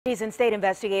And state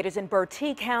investigators in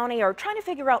Bertie County are trying to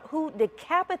figure out who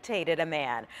decapitated a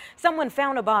man. Someone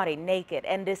found a body naked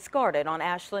and discarded on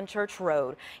Ashland Church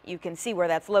Road. You can see where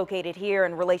that's located here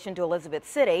in relation to Elizabeth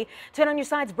City. 10 on your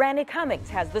side's Brandi Cummings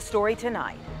has the story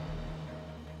tonight.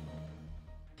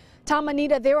 Tom,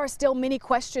 Anita, there are still many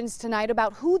questions tonight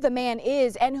about who the man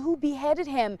is and who beheaded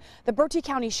him. The Bertie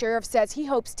County Sheriff says he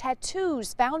hopes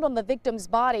tattoos found on the victim's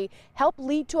body help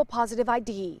lead to a positive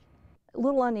ID. A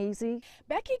little uneasy.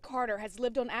 Becky Carter has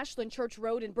lived on Ashland Church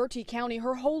Road in Bertie County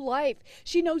her whole life.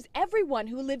 She knows everyone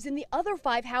who lives in the other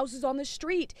 5 houses on the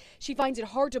street. She finds it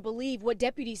hard to believe what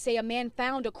deputies say a man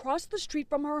found across the street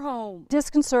from her home.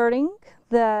 Disconcerting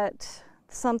that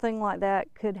something like that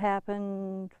could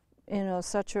happen in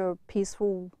such a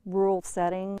peaceful rural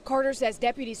setting. Carter says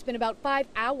deputies spent about 5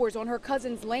 hours on her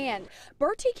cousin's land.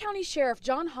 Bertie County Sheriff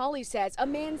John Hawley says a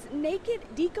man's naked,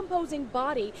 decomposing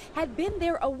body had been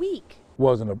there a week.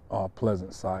 Wasn't a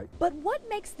pleasant sight. But what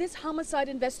makes this homicide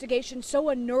investigation so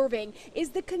unnerving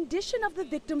is the condition of the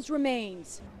victim's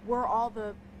remains. Were all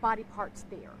the body parts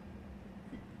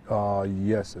there?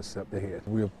 Yes, except the head.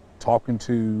 We're talking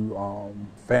to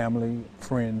family,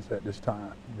 friends at this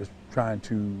time, just trying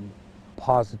to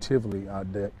positively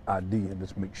ID and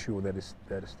just make sure that it's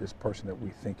this person that we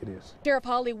think it is. Sheriff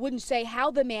Hawley wouldn't say how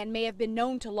the man may have been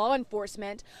known to law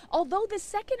enforcement. Although the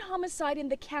second homicide in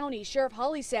the county, Sheriff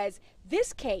Hawley says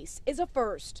this case is a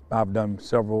first. I've done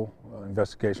several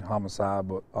investigation homicide,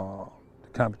 but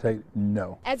Decapitated,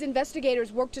 no. As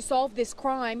investigators work to solve this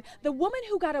crime, the woman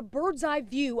who got a bird's eye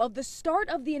view of the start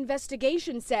of the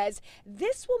investigation says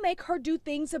this will make her do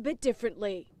things a bit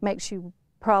differently. Makes you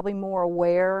probably more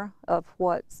aware of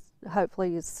what's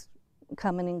hopefully is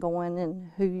coming and going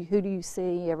and who do you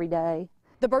see every day.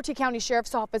 The Bertie County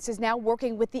Sheriff's Office is now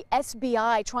working with the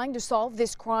SBI trying to solve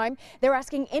this crime. They're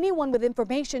asking anyone with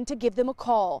information to give them a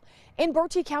call. In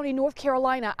Bertie County, North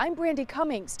Carolina, I'm Brandi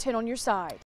Cummings, 10 on your side.